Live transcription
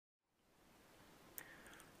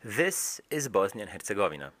This is Bosnia and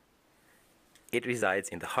Herzegovina. It resides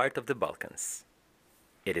in the heart of the Balkans.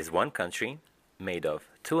 It is one country made of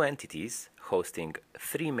two entities hosting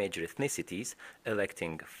three major ethnicities,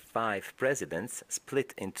 electing 5 presidents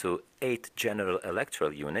split into 8 general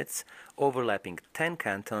electoral units, overlapping 10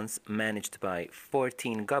 cantons managed by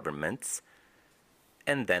 14 governments,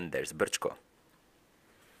 and then there's Brčko.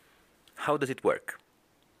 How does it work?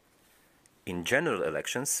 In general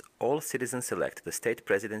elections, all citizens elect the state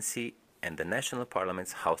presidency and the national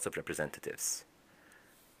parliament's House of Representatives.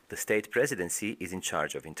 The state presidency is in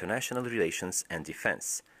charge of international relations and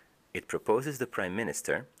defense. It proposes the prime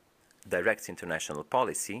minister, directs international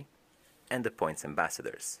policy, and appoints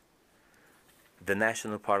ambassadors. The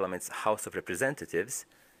national parliament's House of Representatives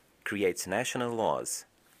creates national laws,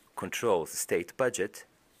 controls the state budget,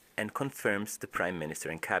 and confirms the prime minister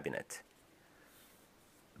and cabinet.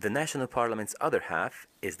 The national parliament's other half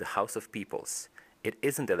is the House of Peoples. It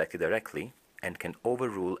isn't elected directly and can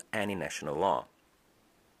overrule any national law.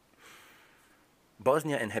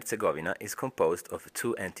 Bosnia and Herzegovina is composed of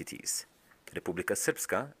two entities, Republika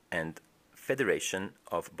Srpska and Federation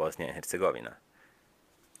of Bosnia and Herzegovina.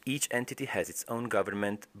 Each entity has its own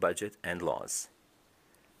government, budget, and laws.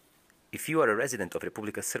 If you are a resident of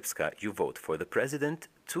Republika Srpska, you vote for the president,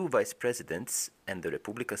 2 vice presidents, and the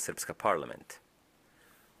Republika Srpska parliament.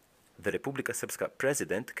 The Republika Srpska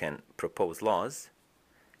president can propose laws,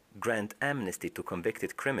 grant amnesty to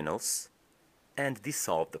convicted criminals, and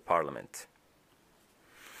dissolve the parliament.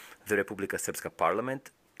 The Republika Srpska parliament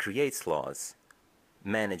creates laws,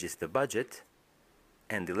 manages the budget,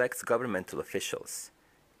 and elects governmental officials.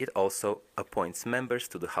 It also appoints members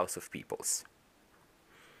to the House of Peoples.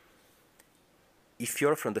 If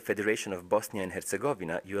you're from the Federation of Bosnia and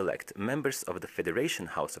Herzegovina, you elect members of the Federation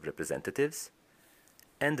House of Representatives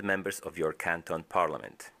and members of your canton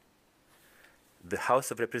parliament. The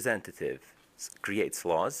House of Representatives creates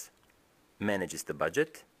laws, manages the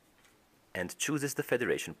budget, and chooses the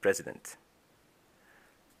federation president.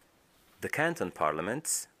 The canton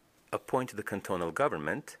parliaments appoint the cantonal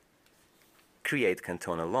government, create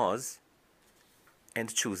cantonal laws,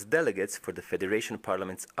 and choose delegates for the federation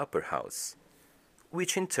parliament's upper house,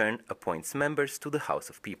 which in turn appoints members to the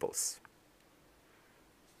House of Peoples.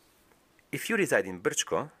 If you reside in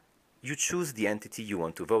Brčko, you choose the entity you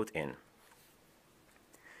want to vote in.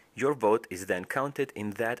 Your vote is then counted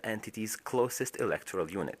in that entity's closest electoral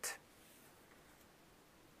unit.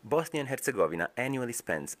 Bosnia and Herzegovina annually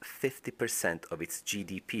spends 50% of its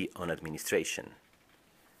GDP on administration,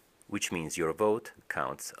 which means your vote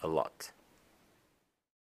counts a lot.